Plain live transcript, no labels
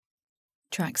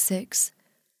Track 6.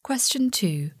 Question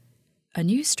 2. A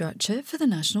new structure for the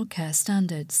National Care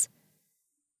Standards.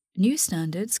 New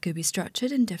standards could be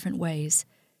structured in different ways.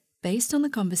 Based on the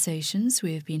conversations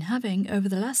we have been having over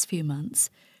the last few months,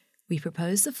 we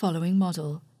propose the following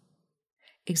model.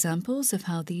 Examples of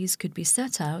how these could be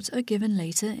set out are given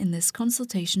later in this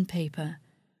consultation paper.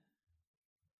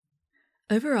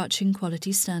 Overarching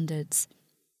quality standards.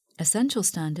 Essential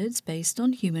standards based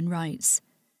on human rights.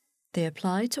 They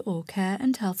apply to all care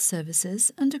and health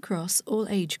services and across all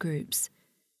age groups.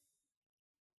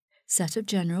 Set of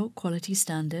general quality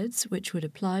standards which would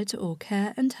apply to all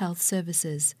care and health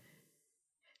services.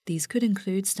 These could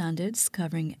include standards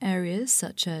covering areas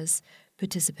such as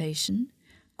participation,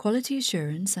 quality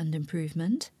assurance and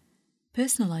improvement,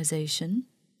 personalization,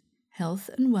 health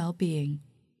and well-being.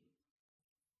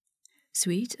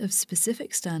 Suite of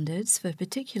specific standards for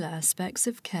particular aspects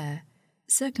of care,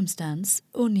 circumstance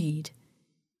or need.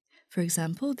 For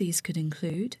example, these could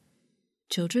include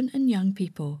children and young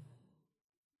people,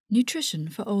 nutrition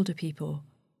for older people,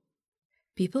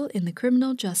 people in the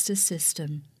criminal justice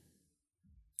system,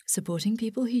 supporting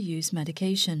people who use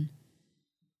medication,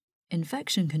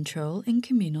 infection control in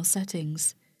communal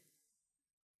settings,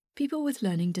 people with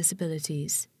learning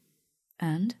disabilities,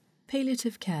 and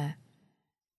palliative care.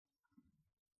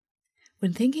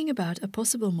 When thinking about a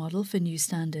possible model for new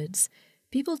standards,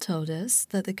 people told us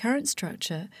that the current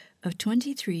structure of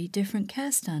 23 different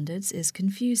care standards is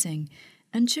confusing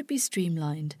and should be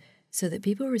streamlined so that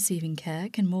people receiving care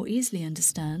can more easily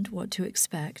understand what to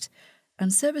expect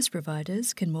and service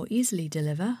providers can more easily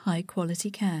deliver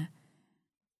high-quality care.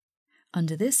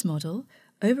 Under this model,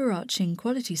 overarching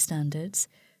quality standards,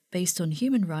 based on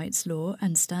human rights law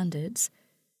and standards,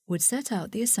 would set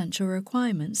out the essential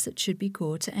requirements that should be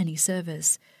core to any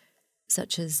service,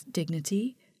 such as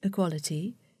dignity,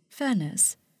 equality,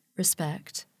 fairness,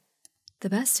 respect, the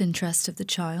best interest of the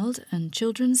child and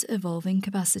children's evolving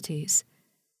capacities.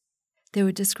 They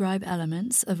would describe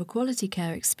elements of a quality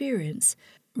care experience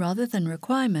rather than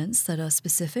requirements that are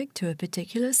specific to a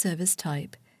particular service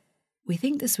type. We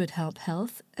think this would help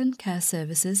health and care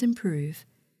services improve.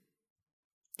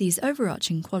 These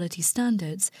overarching quality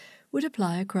standards would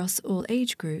apply across all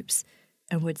age groups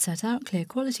and would set out clear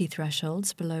quality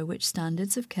thresholds below which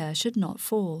standards of care should not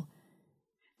fall.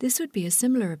 This would be a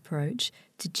similar approach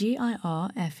to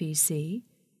GIR-FEC,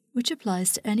 which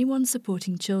applies to anyone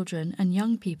supporting children and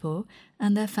young people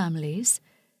and their families,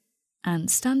 and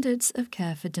standards of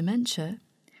care for dementia,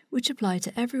 which apply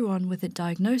to everyone with a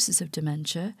diagnosis of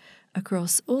dementia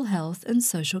across all health and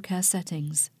social care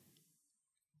settings.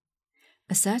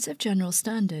 A set of general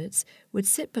standards would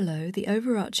sit below the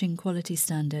overarching quality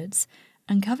standards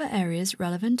and cover areas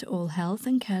relevant to all health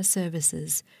and care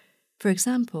services, for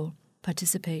example,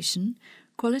 participation,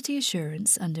 quality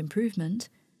assurance and improvement,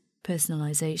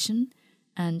 personalization,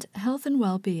 and health and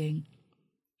well-being.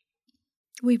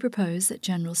 We propose that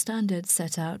general standards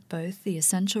set out both the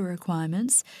essential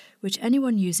requirements which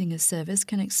anyone using a service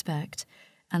can expect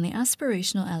and the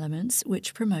aspirational elements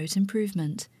which promote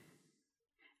improvement.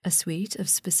 A suite of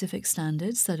specific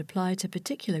standards that apply to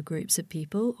particular groups of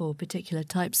people or particular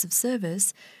types of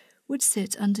service would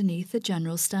sit underneath the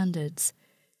general standards.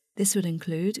 This would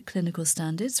include clinical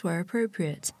standards where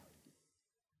appropriate.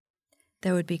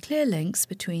 There would be clear links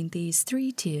between these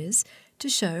three tiers to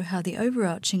show how the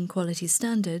overarching quality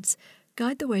standards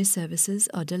guide the way services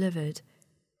are delivered.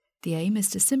 The aim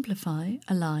is to simplify,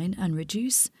 align, and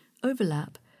reduce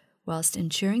overlap whilst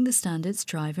ensuring the standards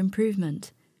drive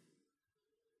improvement.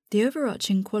 The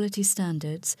overarching quality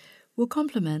standards will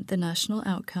complement the national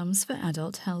outcomes for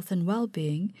adult health and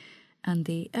well-being and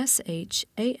the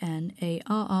SHANARRI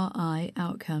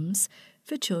outcomes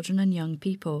for children and young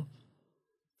people.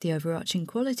 The overarching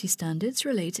quality standards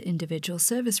relate to individual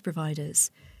service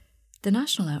providers. The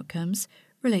national outcomes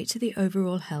relate to the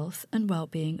overall health and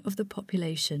well-being of the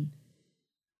population.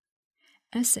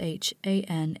 SHANARRI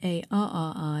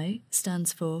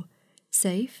stands for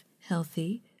Safe,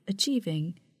 Healthy,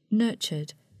 Achieving,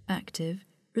 Nurtured, Active,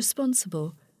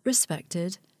 Responsible,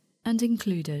 Respected, and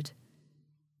Included.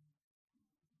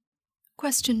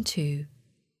 Question 2.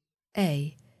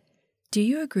 A. Do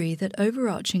you agree that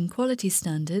overarching quality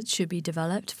standards should be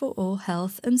developed for all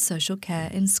health and social care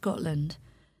in Scotland?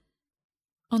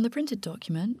 On the printed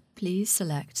document, please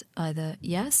select either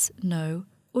yes, no,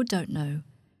 or don't know.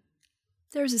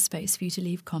 There is a space for you to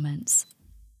leave comments.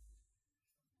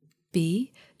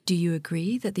 B. Do you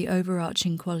agree that the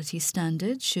overarching quality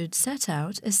standard should set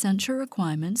out essential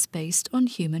requirements based on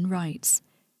human rights?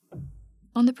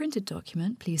 On the printed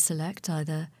document, please select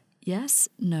either yes,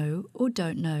 no, or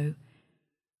don't know.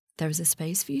 There is a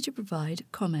space for you to provide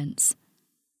comments.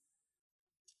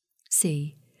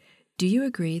 C. Do you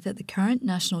agree that the current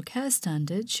national care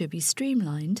standards should be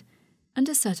streamlined and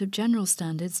a set of general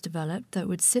standards developed that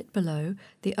would sit below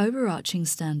the overarching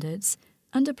standards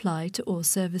and apply to all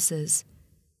services?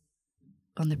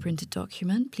 On the printed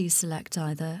document, please select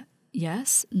either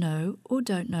yes, no, or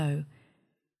don't know.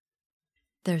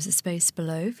 There is a space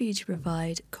below for you to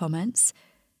provide comments,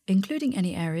 including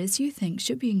any areas you think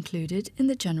should be included in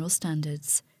the general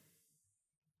standards.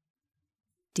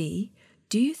 D.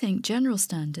 Do you think general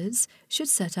standards should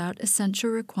set out essential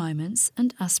requirements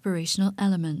and aspirational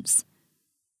elements?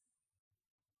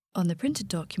 On the printed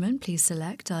document, please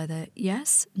select either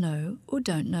yes, no, or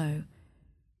don't know.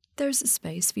 There is a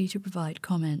space for you to provide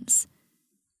comments.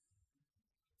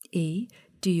 E.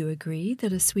 Do you agree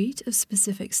that a suite of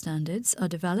specific standards are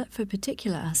developed for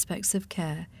particular aspects of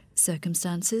care,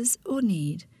 circumstances, or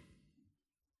need?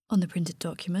 On the printed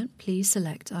document, please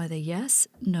select either yes,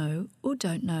 no, or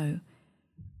don't know.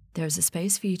 There is a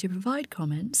space for you to provide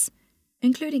comments,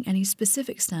 including any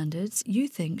specific standards you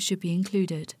think should be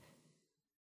included.